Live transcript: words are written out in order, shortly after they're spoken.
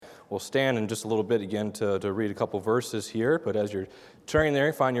we'll stand in just a little bit again to read a couple verses here. But as you're turning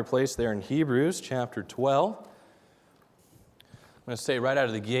there, find your place there in Hebrews chapter 12. I'm going to say right out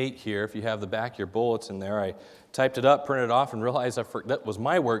of the gate here, if you have the back of your bulletin there, I typed it up, printed it off, and realized that was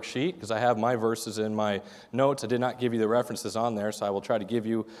my worksheet because I have my verses in my notes. I did not give you the references on there, so I will try to give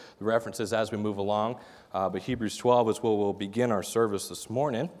you the references as we move along. But Hebrews 12 is where we'll begin our service this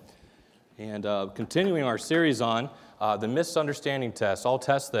morning. And continuing our series on the Misunderstanding Test, all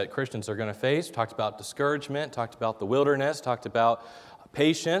tests that Christians are going to face. Talked about discouragement, talked about the wilderness, talked about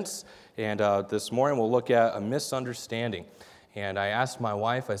patience, and this morning we'll look at a misunderstanding. And I asked my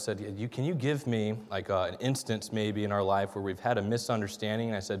wife, I said, can you give me like an instance maybe in our life where we've had a misunderstanding?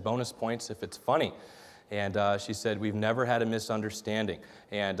 And I said, bonus points if it's funny. And she said, we've never had a misunderstanding.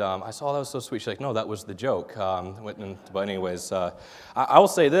 And I saw that was so sweet. She's like, no, that was the joke. But anyways, I will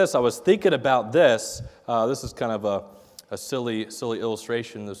say this. I was thinking about this. This is kind of a silly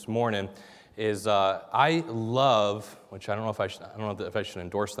illustration this morning. I love, which I don't know if I should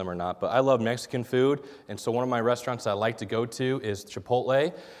endorse them or not, but I love Mexican food, and so one of my restaurants I like to go to is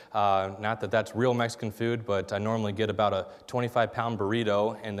Chipotle. Not that that's real Mexican food, but I normally get about a 25-pound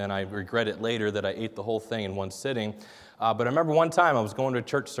burrito, and then I regret it later that I ate the whole thing in one sitting. But I remember one time I was going to a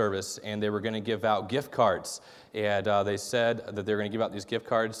church service, and they were going to give out gift cards. And they said that they were going to give out these gift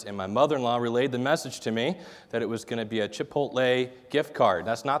cards, and my mother-in-law relayed the message to me that it was going to be a Chipotle gift card.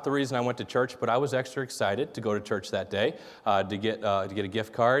 That's not the reason I went to church, but I was extra excited to go to church that day to get a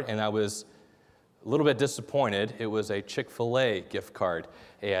gift card, and I was a little bit disappointed. It was a Chick-fil-A gift card,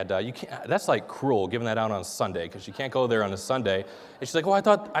 and you can't. That's like cruel, giving that out on a Sunday, because you can't go there on a Sunday. And she's like, "Well,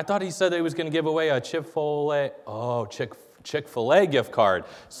 I thought he said that he was going to give away a Chick-fil-A Chick-fil-A gift card."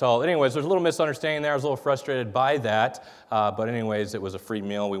 So anyways, there's a little misunderstanding there. I was a little frustrated by that. But anyways, it was a free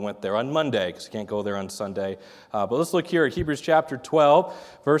meal. We went there on Monday because you can't go there on Sunday. But let's look here at Hebrews chapter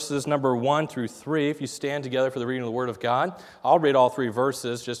 12, verses number 1 through 3. If you stand together for the reading of the Word of God, I'll read all three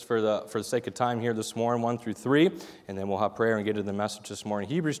verses just for the sake of time here this morning, 1 through 3. And then we'll have prayer and get into the message this morning.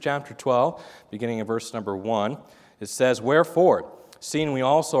 Hebrews chapter 12, beginning in verse number 1. It says, "Wherefore, seeing we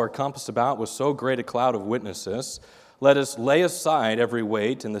also are compassed about with so great a cloud of witnesses, let us lay aside every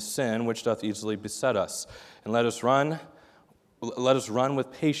weight and the sin which doth easily beset us, and let us run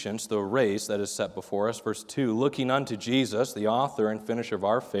with patience the race that is set before us." Verse 2, "Looking unto Jesus, the author and finisher of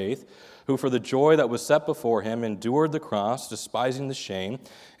our faith, who for the joy that was set before him endured the cross, despising the shame,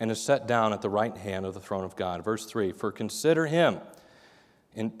 and is set down at the right hand of the throne of God." Verse 3, "For consider him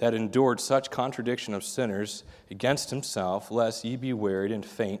that endured such contradiction of sinners against himself, lest ye be wearied and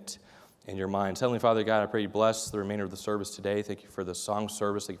faint in your minds." Heavenly Father, God, I pray you bless the remainder of the service today. Thank you for the song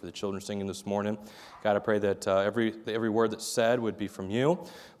service. Thank you for the children singing this morning. God, I pray that every word that's said would be from you.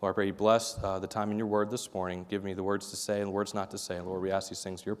 Lord, I pray you bless the time in your word this morning. Give me the words to say and the words not to say. Lord, we ask these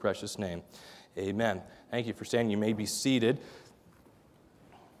things in your precious name. Amen. Thank you for standing. You may be seated.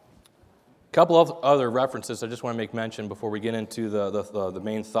 A couple of other references I just want to make mention before we get into the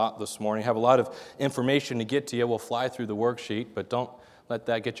main thought this morning. I have a lot of information to get to you. We'll fly through the worksheet, but don't let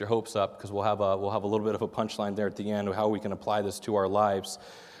that get your hopes up, because we'll have a little bit of a punchline there at the end of how we can apply this to our lives.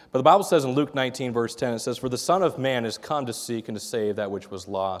 But the Bible says in Luke 19, verse 10, it says, "For the Son of Man is come to seek and to save that which was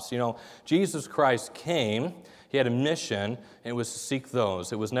lost." You know, Jesus Christ came, he had a mission, and it was to seek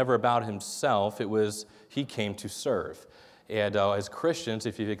those. It was never about himself, he came to serve. And as Christians,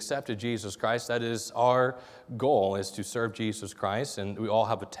 if you've accepted Jesus Christ, that is our goal, is to serve Jesus Christ. And we all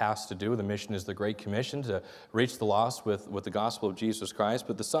have a task to do. The mission is the Great Commission, to reach the lost with the gospel of Jesus Christ.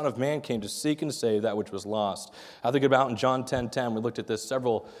 But the Son of Man came to seek and to save that which was lost. I think about in John 10:10, we looked at this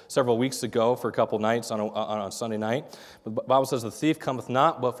several weeks ago for a couple nights on a Sunday night. The Bible says, "The thief cometh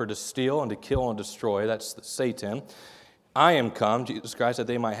not but for to steal and to kill and destroy." That's Satan. "I am come," Jesus Christ, "that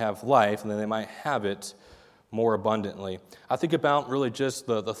they might have life, and that they might have it more abundantly." I think about really just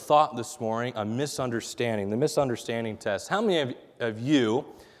the thought this morning, a misunderstanding, the misunderstanding test. How many of you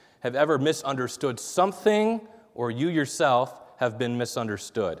have ever misunderstood something, or you yourself have been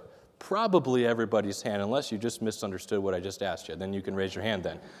misunderstood? Probably everybody's hand, unless you just misunderstood what I just asked you. Then you can raise your hand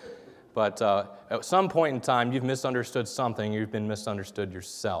then. But at some point in time, you've misunderstood something, you've been misunderstood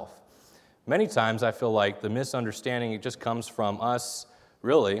yourself. Many times I feel like the misunderstanding, it just comes from us,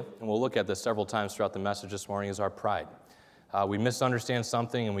 really, and we'll look at this several times throughout the message this morning, is our pride. We misunderstand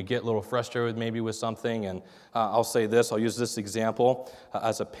something, and we get a little frustrated maybe with something. And I'll say this, I'll use this example.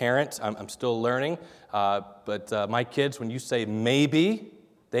 As a parent, I'm still learning, but my kids, when you say maybe,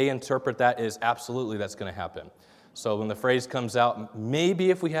 they interpret that as absolutely that's going to happen. So when the phrase comes out, maybe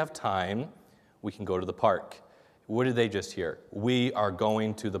if we have time, we can go to the park. What did they just hear? We are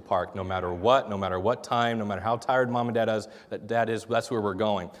going to the park no matter what time, no matter how tired mom and dad is, that's where we're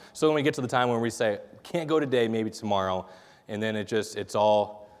going. So when we get to the time when we say, can't go today, maybe tomorrow, and then it's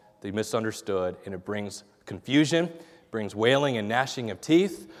all, they misunderstood, and it brings confusion, brings wailing and gnashing of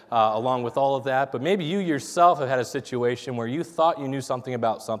teeth along with all of that. But maybe you yourself have had a situation where you thought you knew something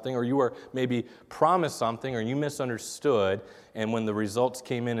about something, or you were maybe promised something, or you misunderstood, and when the results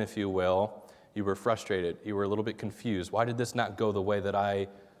came in, if you will, you were frustrated. You were a little bit confused. Why did this not go the way that I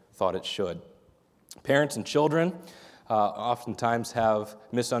thought it should? Parents and children oftentimes have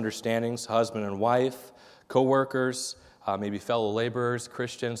misunderstandings, husband and wife, co-workers, maybe fellow laborers,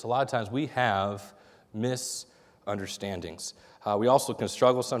 Christians. A lot of times we have misunderstandings. We also can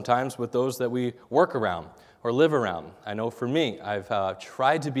struggle sometimes with those that we work around or live around. I know for me, I've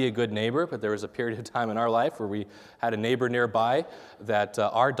tried to be a good neighbor, but there was a period of time in our life where we had a neighbor nearby that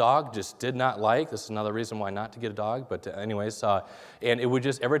our dog just did not like. This is another reason why not to get a dog, but anyways, and it would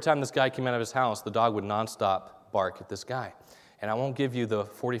just, every time this guy came out of his house, the dog would nonstop bark at this guy. And I won't give you the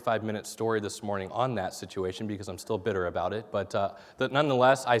 45-minute story this morning on that situation because I'm still bitter about it. But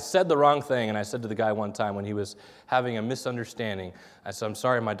nonetheless, I said the wrong thing, and I said to the guy one time when he was having a misunderstanding, I said, I'm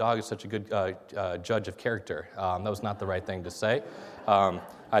sorry, my dog is such a good judge of character. That was not the right thing to say.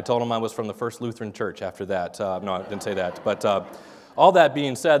 I told him I was from the First Lutheran Church after that. No, I didn't say that. But all that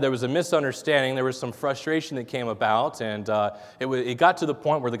being said, there was a misunderstanding. There was some frustration that came about, and it got to the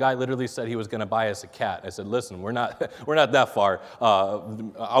point where the guy literally said he was going to buy us a cat. I said, listen, we're not that far.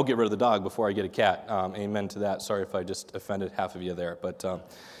 I'll get rid of the dog before I get a cat. Amen to that. Sorry if I just offended half of you there.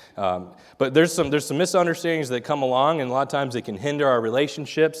 But there's some misunderstandings that come along, and a lot of times they can hinder our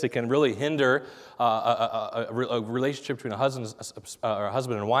relationships. It can really hinder a relationship between a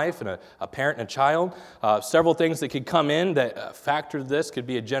husband and wife, and a parent and a child. Several things that could come in that factor this could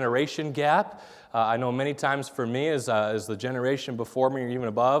be a generation gap. I know many times for me, as the generation before me or even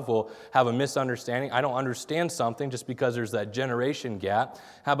above will have a misunderstanding. I don't understand something just because there's that generation gap.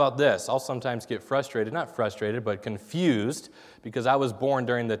 How about this? I'll sometimes get frustrated, not frustrated, but confused, because I was born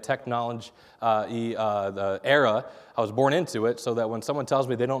during the technology the era. I was born into it, so that when someone tells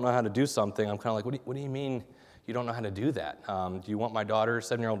me they don't know how to do something, I'm kind of like, what do you mean you don't know how to do that? Do you want my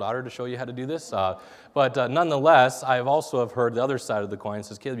 7-year-old daughter to show you how to do this? But nonetheless, I also have heard the other side of the coin. It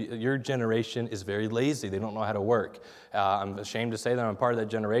says, Caleb, your generation is very lazy. They don't know how to work. I'm ashamed to say that I'm part of that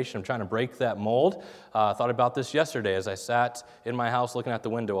generation. I'm trying to break that mold. I thought about this yesterday as I sat in my house looking out the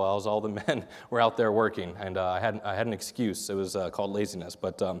window while all the men were out there working, and I had an excuse. It was called laziness.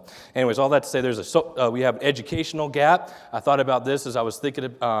 But anyways, all that to say, we have educational gap. I thought about this as I was thinking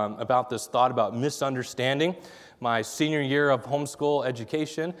about this thought about misunderstanding. My senior year of homeschool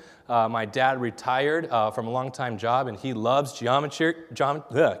education, my dad retired from a long-time job, and he loves geometry.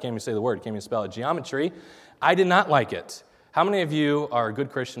 Can't even say the word, can't even spell it, geometry. I did not like it. How many of you are a good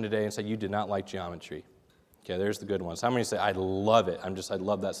Christian today and say you did not like geometry? Okay, there's the good ones. How many say, I love it, I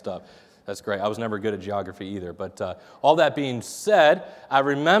love that stuff. That's great. I was never good at geography either. But all that being said, I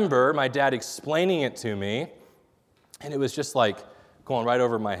remember my dad explaining it to me, and it was just like going right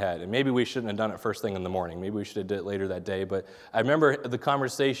over my head. And maybe we shouldn't have done it first thing in the morning. Maybe we should have did it later that day. But I remember the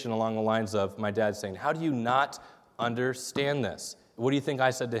conversation along the lines of my dad saying, how do you not understand this? What do you think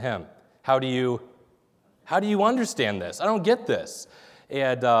I said to him? How do you understand this? I don't get this.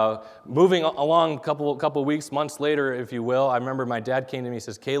 And moving along a couple weeks, months later, if you will, I remember my dad came to me and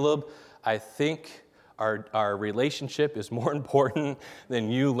says, Caleb, I think our relationship is more important than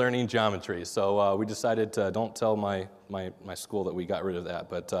you learning geometry. So we decided to don't tell my school that we got rid of that.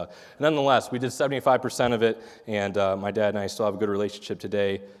 But nonetheless, we did 75% of it, and my dad and I still have a good relationship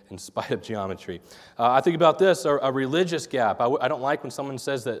today in spite of geometry. I think about this, a religious gap. I don't like when someone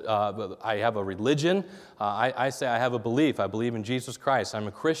says that I have a religion. I say I have a belief. I believe in Jesus Christ. I'm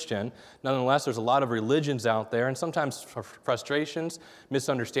a Christian. Nonetheless, there's a lot of religions out there, and sometimes frustrations,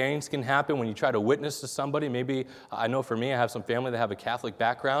 misunderstandings can happen when you try to witness to somebody. Maybe, I know for me, I have some family that have a Catholic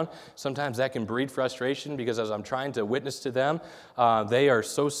background. Sometimes that can breed frustration because as I'm trying to witness to them, they are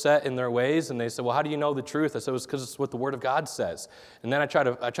so set in their ways, and they say, well, how do you know the truth? I said, it's because it's what the Word of God says. And then I try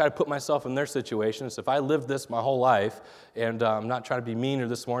to put myself in their situation. So if I lived this my whole life, and I'm not trying to be mean or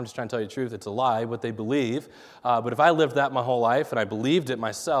this morning, just trying to tell you the truth, it's a lie, what they believe. But if I lived that my whole life, and I believed it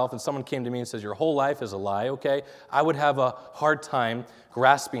myself, and someone came to me and says, your whole life is a lie, okay, I would have a hard time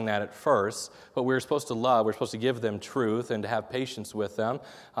grasping that at first, but we're supposed to love, we're supposed to give them truth and to have patience with them.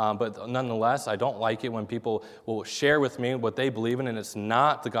 But nonetheless, I don't like it when people will share share with me what they believe in, and it's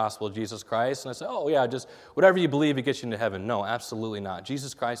not the gospel of Jesus Christ. And I say, oh yeah, just whatever you believe, it gets you into heaven. No, absolutely not.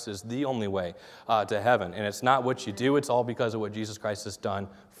 Jesus Christ is the only way to heaven. And it's not what you do, it's all because of what Jesus Christ has done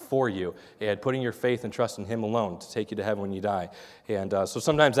for you, and putting your faith and trust in Him alone to take you to heaven when you die. And so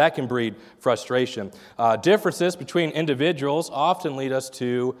sometimes that can breed frustration. Differences between individuals often lead us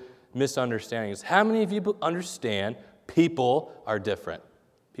to misunderstandings. How many of you understand people are different?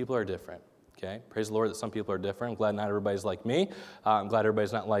 People are different. Okay, praise the Lord that some people are different. I'm glad not everybody's like me. I'm glad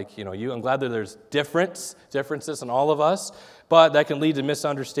everybody's not like you. I'm glad that there's differences in all of us, but that can lead to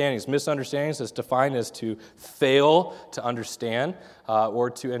misunderstandings. Misunderstandings is defined as to fail to understand or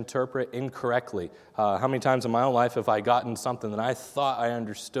to interpret incorrectly. How many times in my own life have I gotten something that I thought I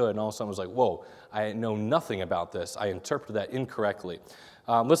understood, and all of a sudden was like, whoa, I know nothing about this. I interpreted that incorrectly.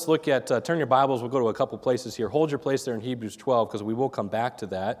 Let's look at, turn your Bibles, we'll go to a couple places here. Hold your place there in Hebrews 12, because we will come back to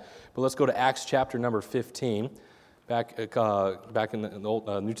that. But let's go to Acts chapter number 15, back in the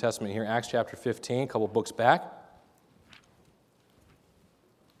Old New Testament here, Acts chapter 15, a couple books back.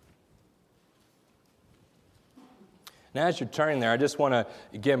 Now, as you're turning there, I just want to,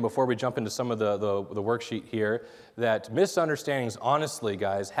 again, before we jump into some of the worksheet here, that misunderstandings, honestly,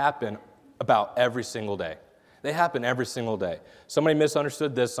 guys, happen about every single day. They happen every single day. Somebody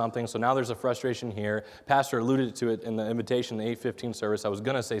misunderstood something, so now there's a frustration here. Pastor alluded to it in the invitation, the 8:15 service. I was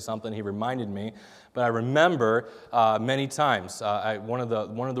going to say something. He reminded me. But I remember many times, one of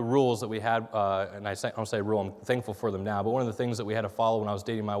the rules that we had, and I don't say rule, I'm thankful for them now, but one of the things that we had to follow when I was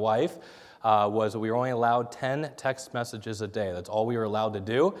dating my wife was that we were only allowed 10 text messages a day. That's all we were allowed to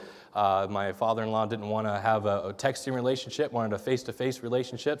do. My father-in-law didn't want to have a texting relationship, wanted a face-to-face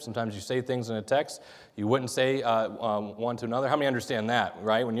relationship. Sometimes you say things in a text you wouldn't say one to another. How many understand that,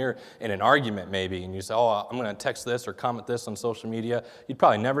 right? When you're in an argument maybe and you say, oh, I'm going to text this or comment this on social media, you'd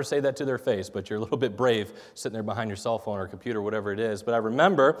probably never say that to their face, but you're a little bit brave sitting there behind your cell phone or computer, whatever it is. But I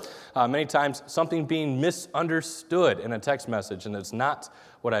remember many times something being misunderstood in a text message, and it's not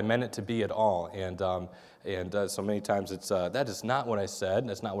what I meant it to be at all. And so many times it's, that is not what I said.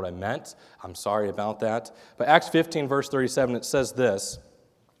 That's not what I meant. I'm sorry about that. But Acts 15, verse 37, it says this.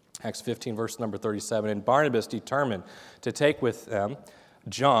 Acts 15, verse number 37. And Barnabas determined to take with them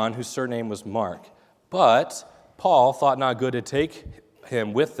John, whose surname was Mark. But Paul thought not good to take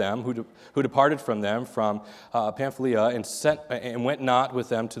him with them, who departed from them from Pamphylia, and went not with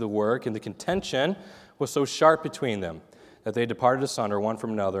them to the work. And the contention was so sharp between them that they departed asunder one from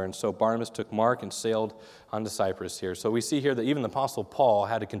another. And so Barnabas took Mark and sailed unto Cyprus here. So we see here that even the Apostle Paul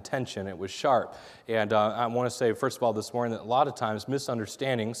had a contention. It was sharp. And I want to say, first of all, this morning, that a lot of times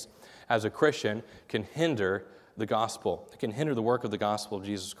misunderstandings as a Christian can hinder the gospel. It can hinder the work of the gospel of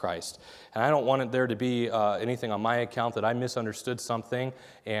Jesus Christ. And I don't want there to be anything on my account that I misunderstood something.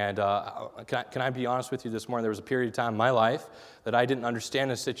 And can I be honest with you this morning? There was a period of time in my life that I didn't understand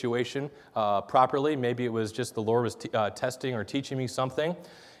a situation properly. Maybe it was just the Lord was testing or teaching me something.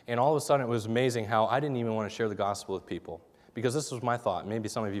 And all of a sudden it was amazing how I didn't even want to share the gospel with people. Because this was my thought. Maybe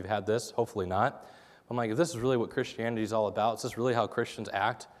some of you have had this, hopefully not. I'm like, if this is really what Christianity is all about, is this really how Christians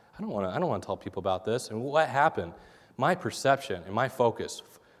act? I don't want to tell people about this. And what happened? My perception and my focus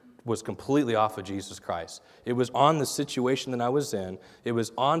was completely off of Jesus Christ. It was on the situation that I was in. It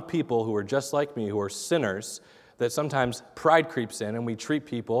was on people who are just like me, who are sinners, that sometimes pride creeps in and we treat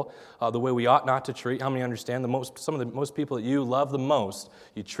people the way we ought not to treat. How many understand some of the most people that you love the most,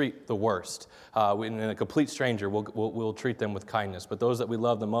 you treat the worst. And a complete stranger, we'll treat them with kindness. But those that we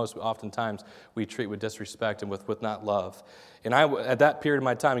love the most, oftentimes we treat with disrespect and with not love. And at that period of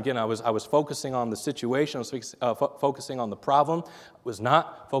my time, again, I was focusing on the situation. I was focusing on the problem. I was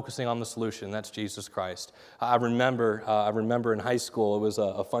not focusing on the solution. That's Jesus Christ. I remember in high school, it was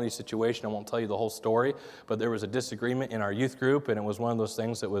a funny situation. I won't tell you the whole story, but there was a disagreement in our youth group, and it was one of those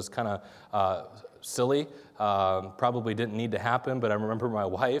things that was kind of silly. Probably didn't need to happen, but I remember my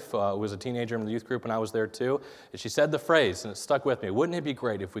wife was a teenager in the youth group, and I was there too. And she said the phrase, and it stuck with me, wouldn't it be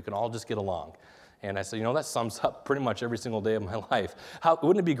great if we could all just get along? And I said, that sums up pretty much every single day of my life.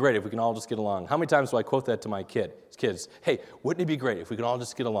 Wouldn't it be great if we can all just get along? How many times do I quote that to my kids? Hey, wouldn't it be great if we could all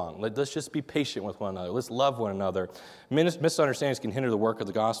just get along? Let's just be patient with one another. Let's love one another. Misunderstandings can hinder the work of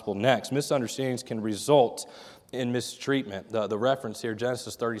the gospel. Next, misunderstandings can result in mistreatment. The reference here,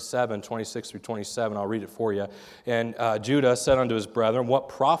 Genesis 37, 26 through 27, I'll read it for you. And Judah said unto his brethren, what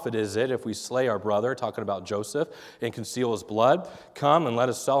profit is it if we slay our brother, talking about Joseph, and conceal his blood? Come and let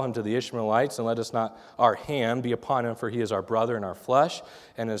us sell him to the Ishmaelites, and let us not our hand be upon him, for he is our brother and our flesh.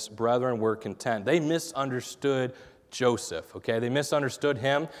 And his brethren were content. They misunderstood Joseph, okay? They misunderstood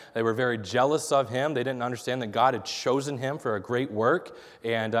him. They were very jealous of him. They didn't understand that God had chosen him for a great work.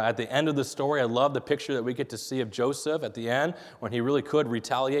 And at the end of the story, I love the picture that we get to see of Joseph at the end when he really could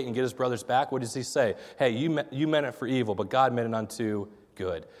retaliate and get his brothers back. What does he say? Hey, you meant it for evil, but God meant it unto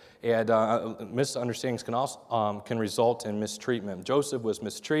good. And misunderstandings can result in mistreatment. Joseph was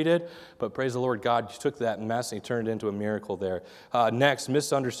mistreated, but praise the Lord, God took that mess and he turned it into a miracle there. Next,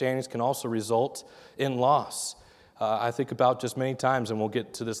 misunderstandings can also result in loss. I think about just many times, and we'll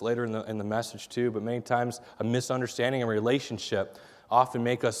get to this later in the message too, but many times a misunderstanding and relationship often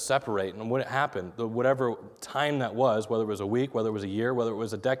make us separate. And what happened, whatever time that was, whether it was a week, whether it was a year, whether it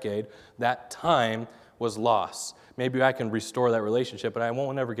was a decade, that time was lost. Maybe I can restore that relationship, but I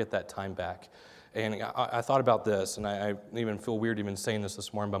won't ever get that time back. And I thought about this, and I even feel weird even saying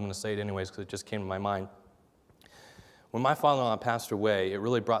this morning, but I'm going to say it anyways because it just came to my mind. When my father-in-law passed away, it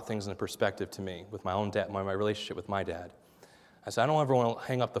really brought things into perspective to me with my own dad, my relationship with my dad. I said, I don't ever want to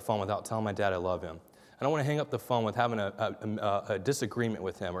hang up the phone without telling my dad I love him. I don't want to hang up the phone with having a disagreement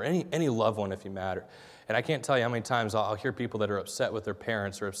with him or any loved one if you matter. And I can't tell you how many times I'll hear people that are upset with their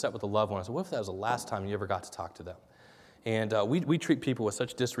parents or upset with a loved one. I said, what if that was the last time you ever got to talk to them? And we treat people with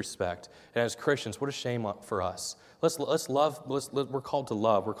such disrespect. And as Christians, what a shame for us. Let's love. We're called to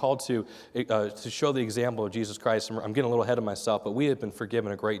love. We're called to show the example of Jesus Christ. And I'm getting a little ahead of myself, but we have been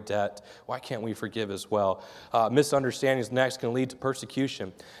forgiven a great debt. Why can't we forgive as well? Misunderstandings next can lead to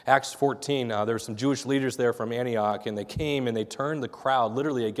persecution. Acts 14, there were some Jewish leaders there from Antioch, and they came and they turned the crowd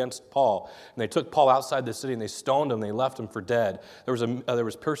literally against Paul. And they took Paul outside the city and they stoned him. They left him for dead. There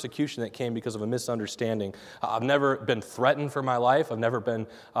was persecution that came because of a misunderstanding. I've never been threatened for my life. I've never been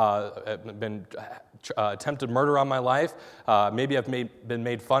attempted murder on my life. Maybe I've been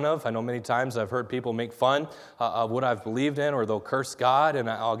made fun of. I know many times I've heard people make fun of what I've believed in, or they'll curse God, and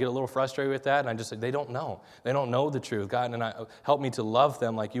I'll get a little frustrated with that, and I just say, they don't know. They don't know the truth. God, help me to love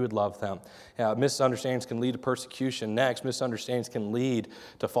them like you would love them. Misunderstandings can lead to persecution. Next, misunderstandings can lead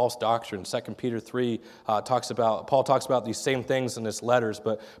to false doctrine. 2 Peter 3 Paul talks about these same things in his letters,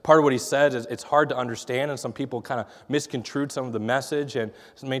 but part of what he said is it's hard to understand, and some people kind of misconstrued some of the message, and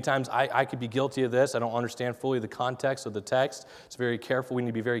many times I could be guilty of this. I don't understand fully the context of the text. It's very careful. We need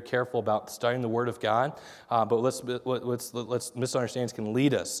to be very careful about studying the Word of God. But misunderstandings can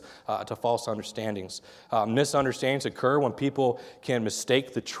lead us to false understandings. Misunderstandings occur when people can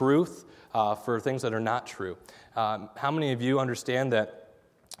mistake the truth for things that are not true. How many of you understand that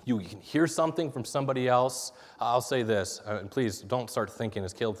you can hear something from somebody else? I'll say this, and please don't start thinking,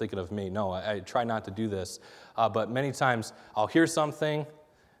 is Caleb thinking of me? No, I try not to do this. But many times I'll hear something,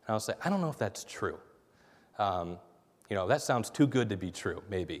 and I'll say, I don't know if that's true. That sounds too good to be true,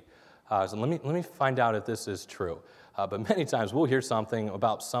 maybe. So let me find out if this is true. But many times we'll hear something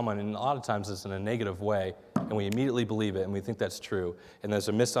about someone, and a lot of times it's in a negative way, and we immediately believe it, and we think that's true. And there's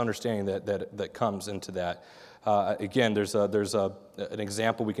a misunderstanding that comes into that. Again, there's an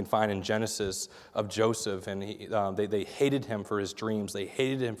example we can find in Genesis of Joseph, and they hated him for his dreams. They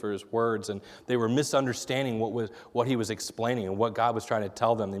hated him for his words, and they were misunderstanding what he was explaining and what God was trying to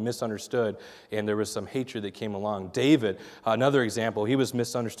tell them. They misunderstood, and there was some hatred that came along. David, another example, he was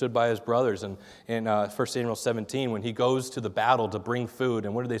misunderstood by his brothers. And in 1 Samuel 17, when he goes to the battle to bring food,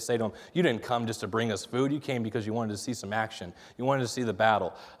 and what did they say to him? You didn't come just to bring us food. You came because you wanted to see some action. You wanted to see the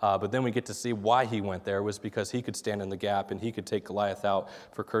battle. But then we get to see why he went there. It was because he could stand in the gap, and he could take Goliath out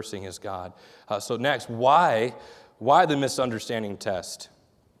for cursing his God. So next, why the misunderstanding test?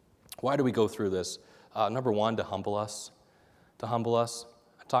 Why do we go through this? Number one, to humble us. To humble us.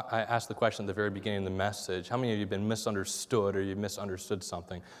 I asked the question at the very beginning of the message, how many of you have been misunderstood or you misunderstood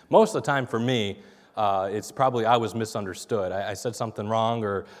something? Most of the time for me, it's probably I was misunderstood. I said something wrong,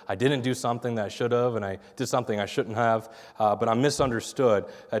 or I didn't do something that I should have, and I did something I shouldn't have, but I'm misunderstood.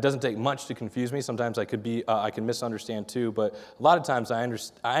 It doesn't take much to confuse me. Sometimes I can misunderstand too, but a lot of times I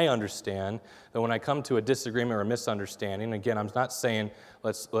understand that when I come to a disagreement or a misunderstanding, again, I'm not saying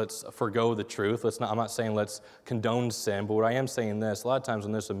let's forgo the truth. I'm not saying let's condone sin, but what I am saying this, a lot of times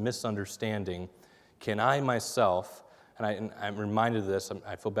when there's a misunderstanding, can I myself, and I'm reminded of this.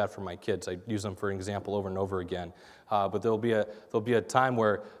 I feel bad for my kids. I use them for an example over and over again. But there'll be a time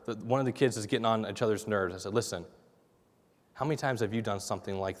where one of the kids is getting on each other's nerves. I said, listen, how many times have you done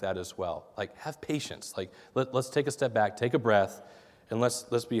something like that as well? Like, have patience. Like, let's take a step back, take a breath, and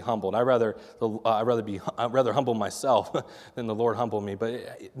let's be humble. And I'd rather humble myself than the Lord humble me.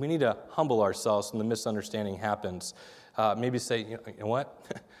 But we need to humble ourselves when the misunderstanding happens. Maybe say, you know what?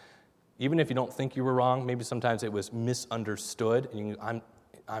 Even if you don't think you were wrong, maybe sometimes it was misunderstood. And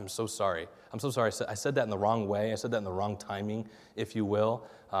I'm so sorry. I'm so sorry. I said that in the wrong way. I said that in the wrong timing, if you will.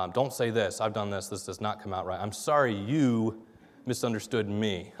 Don't say this. I've done this. This does not come out right. I'm sorry you misunderstood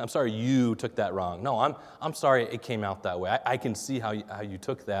me. I'm sorry you took that wrong. No, I'm sorry it came out that way. I can see how you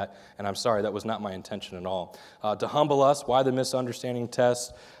took that, and I'm sorry that was not my intention at all. To humble us, why the misunderstanding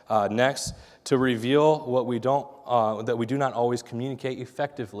test? Next, to reveal what that we do not always communicate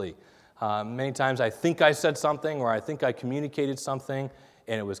effectively. Many times I think I said something or I think I communicated something,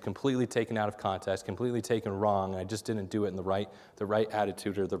 and it was completely taken out of context, completely taken wrong, and I just didn't do it in the right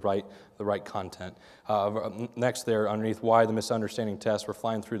attitude or the right content. Next there, underneath why the misunderstanding test, we're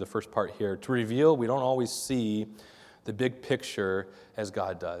flying through the first part here. To reveal, we don't always see the big picture as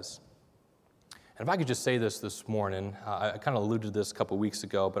God does. And if I could just say this morning, I kind of alluded to this a couple weeks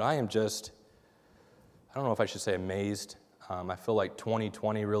ago, but I don't know if I should say amazed. I feel like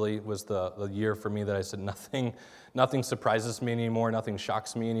 2020 really was the year for me that I said nothing surprises me anymore, nothing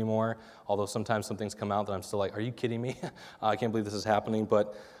shocks me anymore, although sometimes some things come out that I'm still like, are you kidding me? I can't believe this is happening.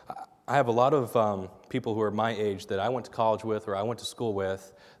 But I have a lot of people who are my age that I went to college with or I went to school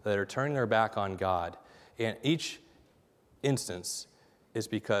with that are turning their back on God. And each instance is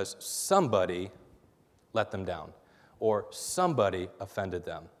because somebody let them down or somebody offended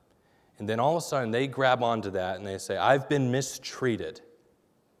them. And then all of a sudden, they grab onto that and they say, I've been mistreated.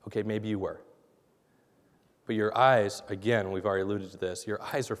 Okay, maybe you were. But your eyes, again, we've already alluded to this, your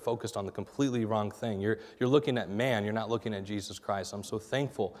eyes are focused on the completely wrong thing. You're looking at man, you're not looking at Jesus Christ. I'm so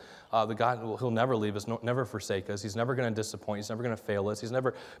thankful that God, He'll never leave us, never forsake us. He's never going to disappoint. He's never going to fail us. He's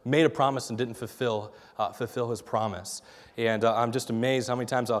never made a promise and didn't fulfill His promise. And I'm just amazed how many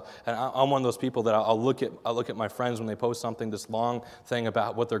times I'm one of those people that I'll look at my friends when they post something, this long thing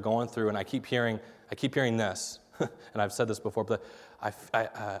about what they're going through, and I keep hearing this. And I've said this before, but I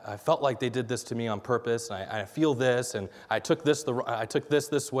felt like they did this to me on purpose, and I feel this, and I took this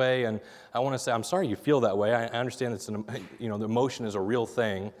this way, and I want to say, I'm sorry you feel that way. I understand the emotion is a real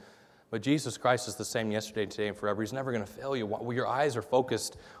thing, but Jesus Christ is the same yesterday, today, and forever. He's never going to fail you. Your eyes are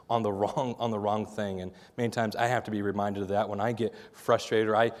focused on the wrong thing, and many times I have to be reminded of that when I get frustrated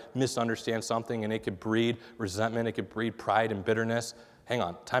or I misunderstand something, and it could breed resentment, it could breed pride and bitterness. Hang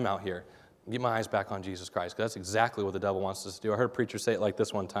on, time out here. Get my eyes back on Jesus Christ, because that's exactly what the devil wants us to do. I heard a preacher say it like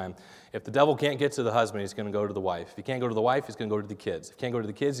this one time. If the devil can't get to the husband, he's going to go to the wife. If he can't go to the wife, he's going to go to the kids. If he can't go to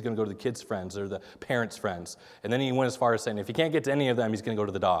the kids, he's going to go to the kids' friends or the parents' friends. And then he went as far as saying, if he can't get to any of them, he's going to go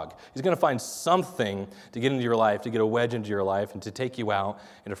to the dog. He's going to find something to get into your life, to get a wedge into your life, and to take you out,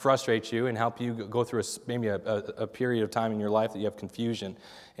 and to frustrate you, and help you go through maybe a period of time in your life that you have confusion.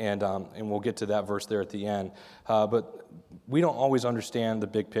 And we'll get to that verse there at the end. But we don't always understand the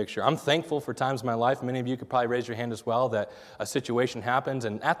big picture. I'm thankful for times in my life, many of you could probably raise your hand as well, that a situation happens,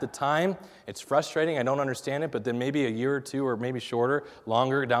 and at the time, it's frustrating, I don't understand it, but then maybe a year or two, or maybe shorter,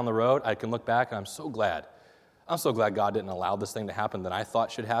 longer down the road, I can look back, and I'm so glad God didn't allow this thing to happen that I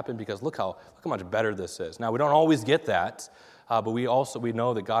thought should happen, because look how much better this is. Now, we don't always get that, but we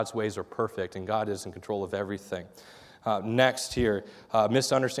know that God's ways are perfect, and God is in control of everything. Next here,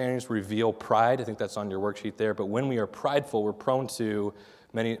 misunderstandings reveal pride. I think that's on your worksheet there. But when we are prideful, we're prone to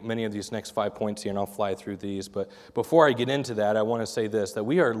many of these next 5 points here, and I'll fly through these. But before I get into that, I want to say this, that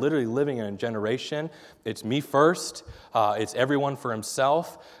we are literally living in a generation, it's me first, it's everyone for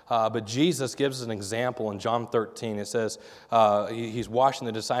himself, but Jesus gives us an example in John 13. It says, he's washing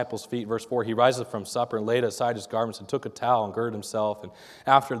the disciples' feet, verse 4, he rises from supper and laid aside his garments and took a towel and girded himself, and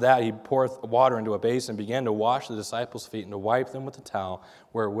after that he poured water into a basin and began to wash the disciples' feet and to wipe them with the towel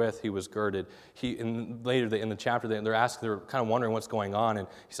wherewith he was girded. Later in the chapter, they're kind of wondering what's going on, and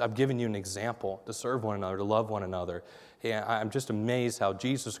he said, I've given you an example to serve one another, to love one another. And I'm just amazed how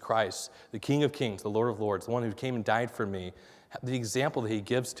Jesus Christ, the King of Kings, the Lord of Lords, the one who came and died for me, the example that he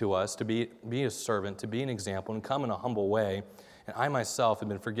gives to us to be a servant, to be an example, and come in a humble way. And I myself have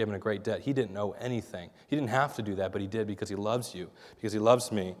been forgiven a great debt. He didn't know anything. He didn't have to do that, but he did because he loves you, because he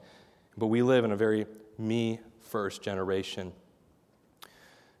loves me. But we live in a very me-first generation.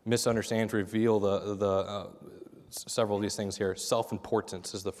 Misunderstandings reveal several of these things here.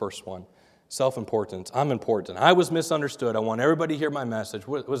 Self-importance is the first one. Self-importance. I'm important. I was misunderstood. I want everybody to hear my message.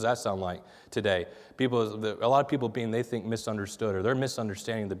 What does that sound like today? A lot of people they think misunderstood, or they're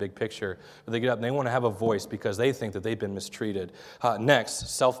misunderstanding the big picture. But they get up and they want to have a voice because they think that they've been mistreated. Next,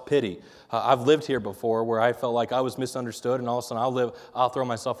 self-pity. I've lived here before where I felt like I was misunderstood, and all of a sudden I'll throw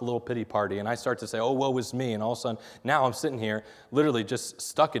myself a little pity party, and I start to say, oh, woe is me, and all of a sudden now I'm sitting here literally just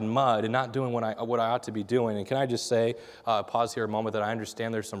stuck in mud and not doing what I ought to be doing. And can I just say, pause here a moment, that I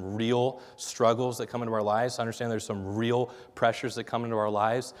understand there's some real struggles that come into our lives. I understand there's some real pressures that come into our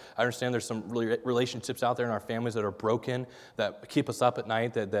lives. I understand there's some relationships out there in our families that are broken, that keep us up at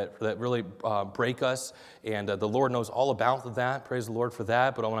night, that really break us. And the Lord knows all about that. Praise the Lord for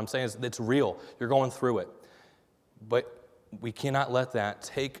that. But what I'm saying is it's real. You're going through it. But we cannot let that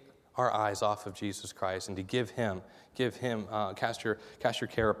take our eyes off of Jesus Christ and to cast your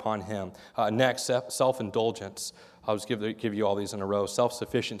care upon him. Next, self-indulgence. I'll just give you all these in a row.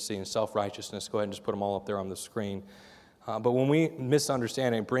 Self-sufficiency and self-righteousness. Go ahead and just put them all up there on the screen. But when we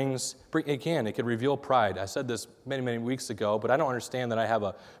misunderstand, it could reveal pride. I said this many, many weeks ago, but I don't understand that I have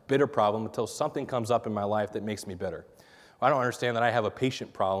a bitter problem until something comes up in my life that makes me bitter. I don't understand that I have a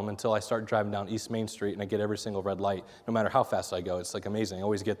patient problem until I start driving down East Main Street and I get every single red light, no matter how fast I go. It's like amazing. I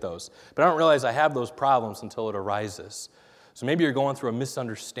always get those. But I don't realize I have those problems until it arises. So maybe you're going through a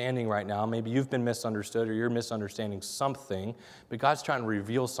misunderstanding right now. Maybe you've been misunderstood or you're misunderstanding something, but God's trying to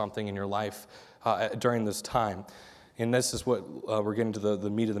reveal something in your life during this time. And this is what we're getting to the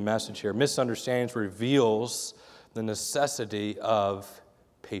meat of the message here. Misunderstandings reveals the necessity of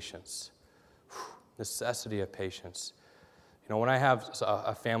patience. Necessity of patience. You know, when I have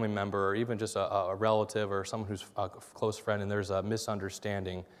a family member or even just a relative or someone who's a close friend and there's a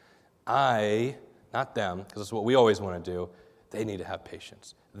misunderstanding, not them, because it's what we always want to do, they need to have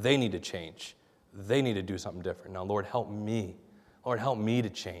patience. They need to change. They need to do something different. Now, Lord, help me. Lord, help me to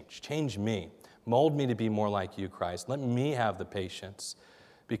change. Change me. Mold me to be more like you, Christ. Let me have the patience.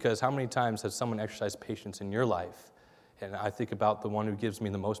 Because how many times has someone exercised patience in your life? And I think about the one who gives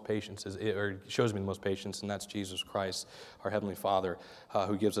me the most patience, or shows me the most patience, and that's Jesus Christ, our Heavenly Father,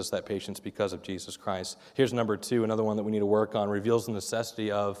 who gives us that patience because of Jesus Christ. Here's number 2, another one that we need to work on, reveals the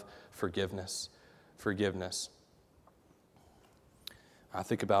necessity of forgiveness. Forgiveness. I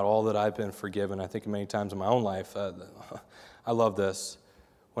think about all that I've been forgiven. I think many times in my own life. I love this.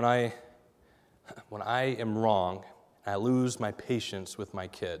 When I am wrong, I lose my patience with my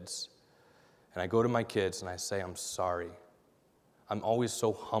kids. And I go to my kids and I say, I'm sorry. I'm always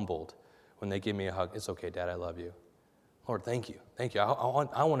so humbled when they give me a hug. It's okay, Dad, I love you. Lord, thank you. Thank you. I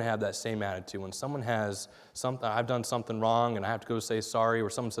want to have that same attitude. When someone has something, I've done something wrong and I have to go say sorry, or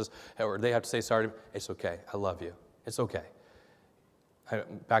someone says, or they have to say sorry, it's okay. I love you. It's okay.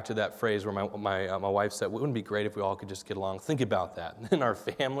 Back to that phrase where my wife said, wouldn't it be great if we all could just get along? Think about that. In our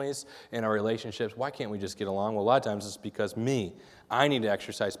families, in our relationships, why can't we just get along? Well, a lot of times it's because I need to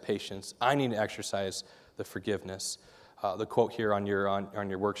exercise patience. I need to exercise the forgiveness. The quote here on your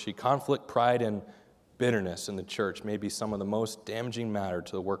worksheet, conflict, pride, and bitterness in the church may be some of the most damaging matter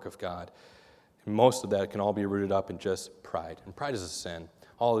to the work of God. And most of that can all be rooted up in just pride. And pride is a sin.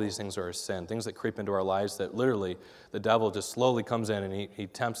 All of these things are a sin, things that creep into our lives that literally the devil just slowly comes in and he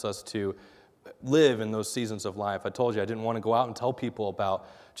tempts us to live in those seasons of life. I told you I didn't want to go out and tell people about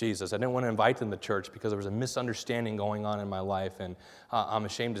Jesus. I didn't want to invite them to church because there was a misunderstanding going on in my life, and I'm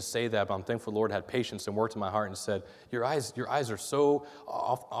ashamed to say that, but I'm thankful the Lord had patience and worked in my heart and said, your eyes are so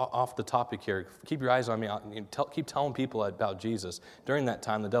off the topic here. Keep your eyes on me. Keep telling people about Jesus. During that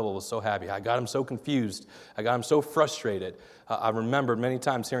time, the devil was so happy. I got him so confused. I got him so frustrated. I remember many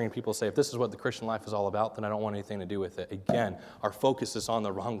times hearing people say, if this is what the Christian life is all about, then I don't want anything to do with it. Again, our focus is on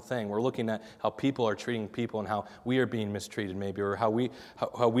the wrong thing. We're looking at how people are treating people and how we are being mistreated maybe, or how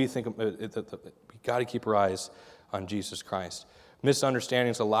we think we got to keep our eyes on Jesus Christ.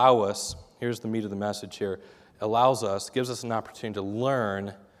 Misunderstandings allow us, here's the meat of the message here, gives us an opportunity to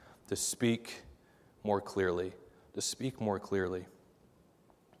learn to speak more clearly. To speak more clearly.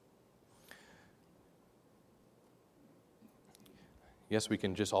 Yes, we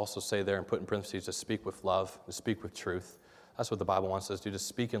can just also say there and put in parentheses to speak with love, to speak with truth. That's what the Bible wants us to do, to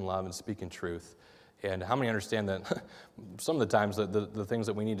speak in love and speak in truth. And how many understand that some of the times the things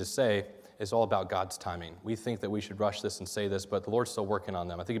that we need to say is all about God's timing. We think that we should rush this and say this, but the Lord's still working on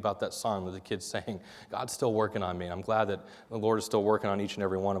them. I think about that song that the kids sang, God's still working on me. And I'm glad that the Lord is still working on each and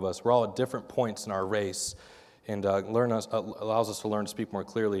every one of us. We're all at different points in our race, and allows us to learn to speak more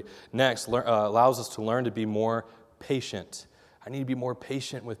clearly. Next, allows us to learn to be more patient. I need to be more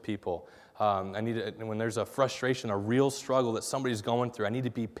patient with people. When there's a frustration, a real struggle that somebody's going through, I need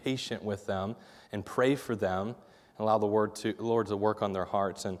to be patient with them and pray for them and allow the Lord to work on their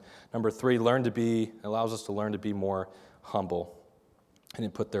hearts. And number 3, allows us to learn to be more humble. I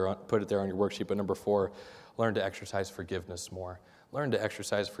didn't put it there on your worksheet, but number 4, learn to exercise forgiveness more. Learn to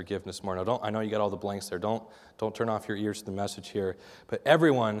exercise forgiveness more. Now, I know you got all the blanks there. Don't turn off your ears to the message here. But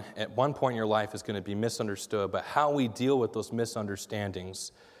everyone at one point in your life is going to be misunderstood. But how we deal with those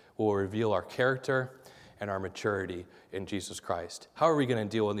misunderstandings will reveal our character and our maturity in Jesus Christ. How are we going to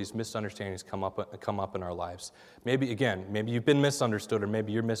deal when these misunderstandings come up in our lives? Maybe you've been misunderstood, or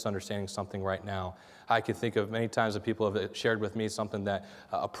maybe you're misunderstanding something right now. I can think of many times that people have shared with me something that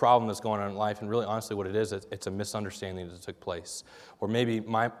a problem that's going on in life, and really honestly what it is, it's a misunderstanding that took place. Or maybe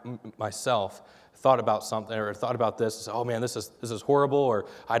myself thought about something or thought about this and said, oh man, this is horrible, or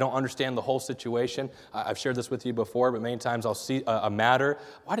I don't understand the whole situation. I've shared this with you before, but many times I'll see a matter.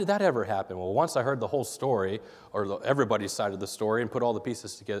 Why did that ever happen? Well, once I heard the whole story, or everybody's side of the story, and put all the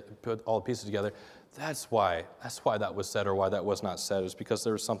pieces together, that's why that was said or why that was not said. It was because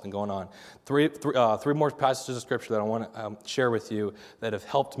there was something going on. Three more passages of Scripture that I want to share with you that have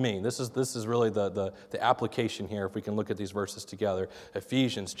helped me. This is really the application here, if we can look at these verses together.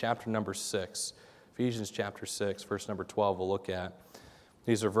 Ephesians chapter number 6. Ephesians chapter 6, verse number 12 we'll look at.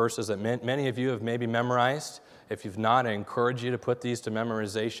 These are verses that many of you have maybe memorized. If you've not, I encourage you to put these to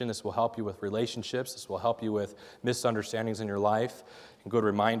memorization. This will help you with relationships. This will help you with misunderstandings in your life and good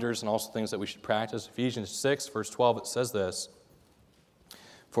reminders and also things that we should practice. Ephesians 6, verse 12, it says this,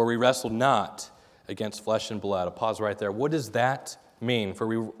 "For we wrestle not against flesh and blood." I'll pause right there. What does that mean? For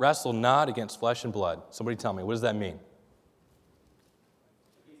we wrestle not against flesh and blood. Somebody tell me, what does that mean?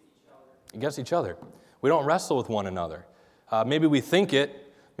 Against each other. We don't wrestle with one another. Maybe we think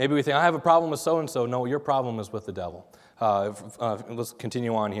it. Maybe we think, I have a problem with so-and-so. No, your problem is with the devil. Let's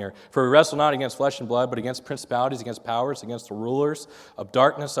continue on here. "For we wrestle not against flesh and blood, but against principalities, against powers, against the rulers of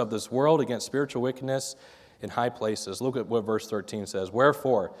darkness of this world, against spiritual wickedness in high places." Look at what verse 13 says.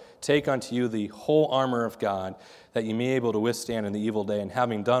 "Wherefore, take unto you the whole armor of God, that ye may be able to withstand in the evil day, and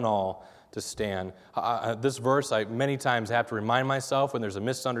having done all, to stand." This verse, I many times have to remind myself when there's a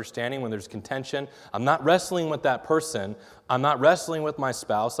misunderstanding, when there's contention. I'm not wrestling with that person. I'm not wrestling with my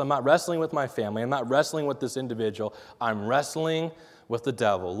spouse. I'm not wrestling with my family. I'm not wrestling with this individual. I'm wrestling with the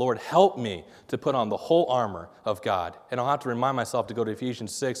devil. Lord, help me to put on the whole armor of God. And I'll have to remind myself to go to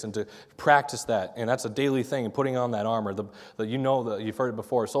Ephesians 6 and to practice that. And that's a daily thing, and putting on that armor. You've heard it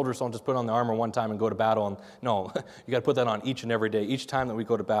before. Soldiers don't just put on the armor one time and go to battle. And no, you got to put that on each and every day, each time that we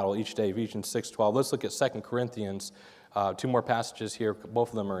go to battle, each day. Ephesians 6:12. Let's look at 2 Corinthians. Two more passages here. Both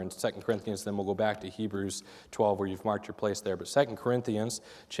of them are in 2 Corinthians. Then we'll go back to Hebrews 12 where you've marked your place there. But 2 Corinthians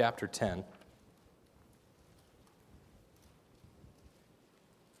chapter 10.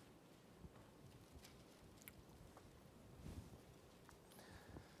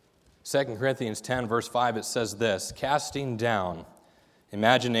 2 Corinthians 10, verse 5, it says this, "Casting down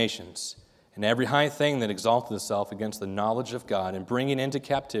imaginations and every high thing that exalteth itself against the knowledge of God, and bringing into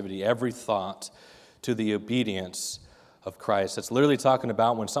captivity every thought to the obedience of Christ." It's literally talking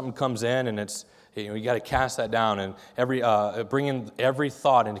about when something comes in and it's, you got to cast that down, and bringing every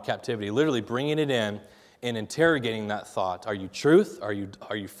thought into captivity, literally bringing it in and interrogating that thought. Are you truth? Are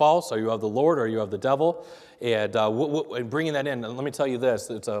you false? Are you of the Lord? Are you of the devil? And bringing that in, let me tell you this.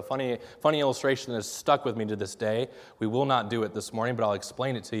 It's a funny illustration that has stuck with me to this day. We will not do it this morning, but I'll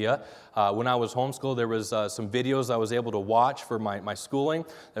explain it to you. When I was homeschooled, there was some videos I was able to watch for my schooling.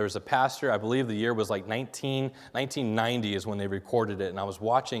 There was a pastor, I believe the year was like 1990 is when they recorded it, and I was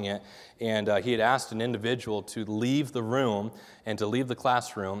watching it, and he had asked an individual to leave the room and to leave the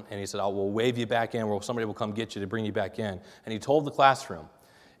classroom, and he said, we'll wave you back in, or somebody will come get you to bring you back in. And he told the classroom,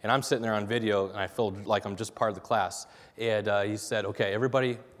 and I'm sitting there on video, and I feel like I'm just part of the class. And he said, okay,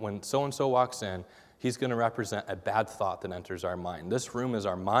 everybody, when so-and-so walks in, he's going to represent a bad thought that enters our mind. This room is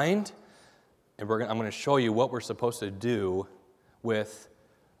our mind, and I'm going to show you what we're supposed to do with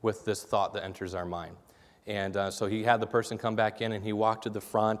this thought that enters our mind. And so he had the person come back in, and he walked to the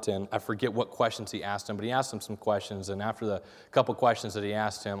front, and I forget what questions he asked him, but he asked him some questions, and after the couple questions that he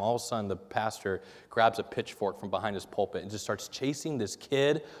asked him, all of a sudden the pastor grabs a pitchfork from behind his pulpit and just starts chasing this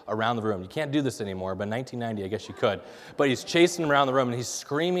kid around the room. You can't do this anymore, but in 1990, I guess you could. But he's chasing him around the room, and he's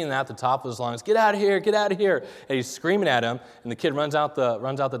screaming at the top of his lungs, "Get out of here, get out of here." And he's screaming at him, and the kid runs out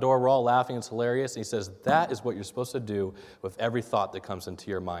the door. We're all laughing. It's hilarious. And he says, that is what you're supposed to do with every thought that comes into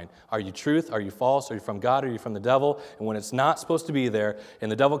your mind. Are you truth? Are you false? Are you from God? Are you from the devil? And when it's not supposed to be there,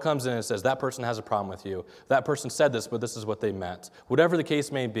 and the devil comes in and says, that person has a problem with you. That person said this, but this is what they meant. Whatever the case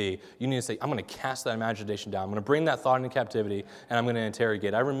may be, you need to say, I'm going to cast that imagination down. I'm going to bring that thought into captivity, and I'm going to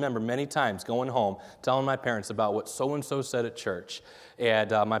interrogate. I remember many times going home, telling my parents about what so-and-so said at church.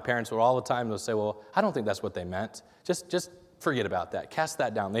 And my parents would all the time they'll say, well, I don't think that's what they meant. Just forget about that. Cast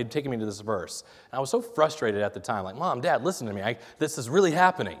that down. They'd taken me to this verse. And I was so frustrated at the time, like, Mom, Dad, listen to me. This is really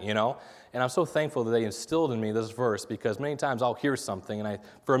happening, And I'm so thankful that they instilled in me this verse, because many times I'll hear something, and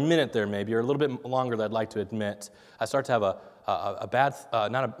for a minute there maybe, or a little bit longer than I'd like to admit, I start to have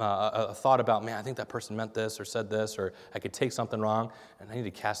a thought about, man, I think that person meant this or said this, or I could take something wrong, and I need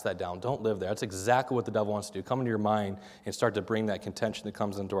to cast that down. Don't live there. That's exactly what the devil wants to do. Come into your mind and start to bring that contention that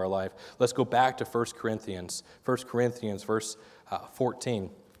comes into our life. Let's go back to 1 Corinthians. 1 Corinthians, verse 14.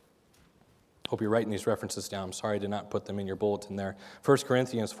 Hope you're writing these references down. I'm sorry I did not put them in your bulletin there. 1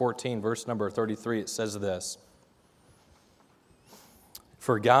 Corinthians 14, verse number 33, it says this.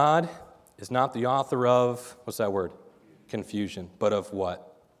 For God is not the author of, what's that word? Confusion, but of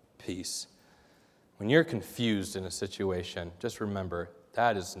what? Peace. When you're confused in a situation, just remember,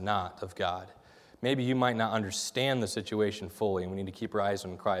 that is not of God. Maybe you might not understand the situation fully, and we need to keep our eyes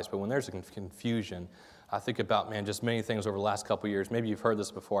on Christ, but when there's a confusion, I think about, man, just many things over the last couple of years. Maybe you've heard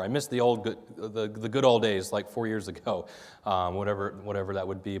this before. I miss the good old days, like 4 years ago, whatever that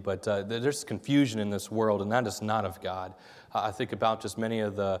would be. But there's confusion in this world, and that is not of God. I think about just many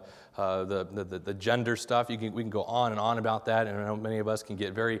of the gender stuff. We can go on and on about that, and I know many of us can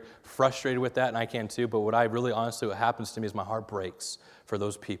get very frustrated with that, and I can too. But what happens to me is my heart breaks for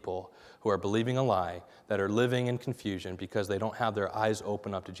those people who are believing a lie, that are living in confusion because they don't have their eyes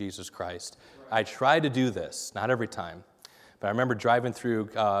open up to Jesus Christ. I try to do this, not every time, but I remember driving through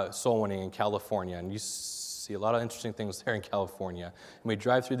soul winning in California, and you see a lot of interesting things there in California. And we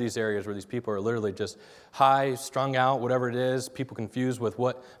drive through these areas where these people are literally just high, strung out, whatever it is, people confused with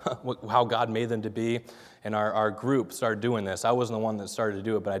how God made them to be. And our group started doing this. I wasn't the one that started to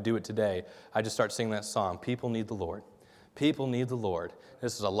do it, but I do it today. I just start singing that song, People Need the Lord. People need the Lord.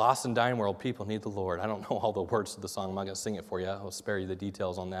 This is a lost and dying world. People need the Lord. I don't know all the words to the song. I'm not going to sing it for you. I'll spare you the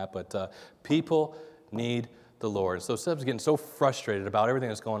details on that. But people need the Lord. So instead of getting so frustrated about everything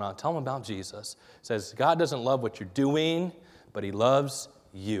that's going on, tell them about Jesus. It says, God doesn't love what you're doing, but he loves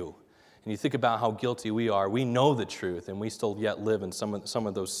you. And you think about how guilty we are. We know the truth, and we still yet live in some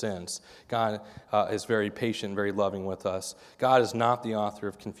of those sins. God is very patient, very loving with us. God is not the author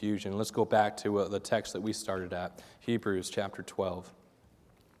of confusion. Let's go back to the text that we started at, Hebrews chapter 12.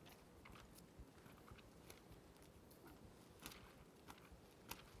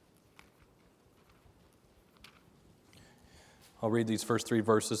 I'll read these first three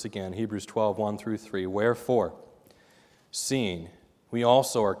verses again, Hebrews 12, 1 through 3. Wherefore, seeing we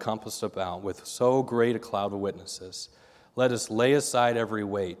also are compassed about with so great a cloud of witnesses, let us lay aside every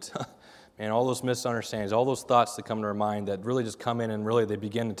weight. Man, all those misunderstandings, all those thoughts that come to our mind that really just come in and really they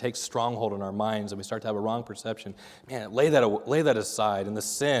begin to take stronghold in our minds and we start to have a wrong perception. Man, lay that aside. And the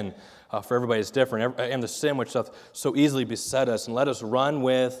sin, for everybody is different, and the sin which doth so easily beset us, and let us run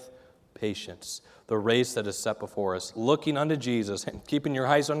with patience the race that is set before us, looking unto Jesus and keeping your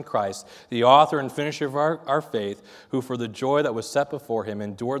eyes on Christ, the author and finisher of our faith, who for the joy that was set before him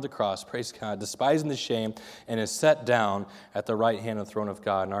endured the cross, praise God, despising the shame, and is set down at the right hand of the throne of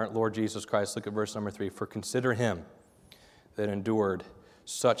God. And our Lord Jesus Christ, look at verse number 3, for consider him that endured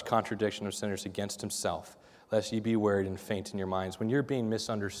such contradiction of sinners against himself, lest ye be wearied and faint in your minds. When you're being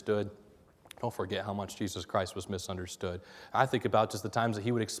misunderstood, don't forget how much Jesus Christ was misunderstood. I think about just the times that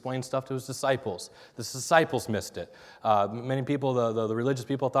he would explain stuff to his disciples. The disciples missed it. Many people, the religious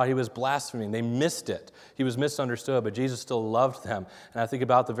people, thought he was blaspheming. They missed it. He was misunderstood, but Jesus still loved them. And I think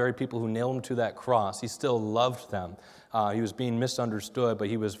about the very people who nailed him to that cross. He still loved them. He was being misunderstood, but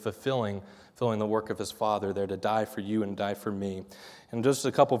he was fulfilling the work of his Father there to die for you and die for me. And just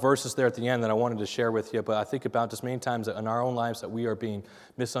a couple verses there at the end that I wanted to share with you, but I think about just many times in our own lives that we are being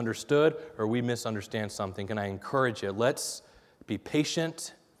misunderstood or we misunderstand something. And I encourage you, let's be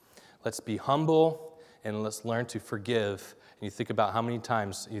patient, let's be humble, and let's learn to forgive. And you think about how many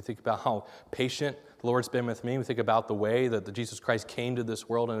times, you think about how patient the Lord's been with me. We think about the way that Jesus Christ came to this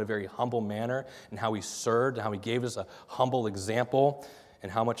world in a very humble manner and how he served and how he gave us a humble example and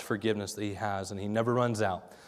how much forgiveness that he has, and he never runs out.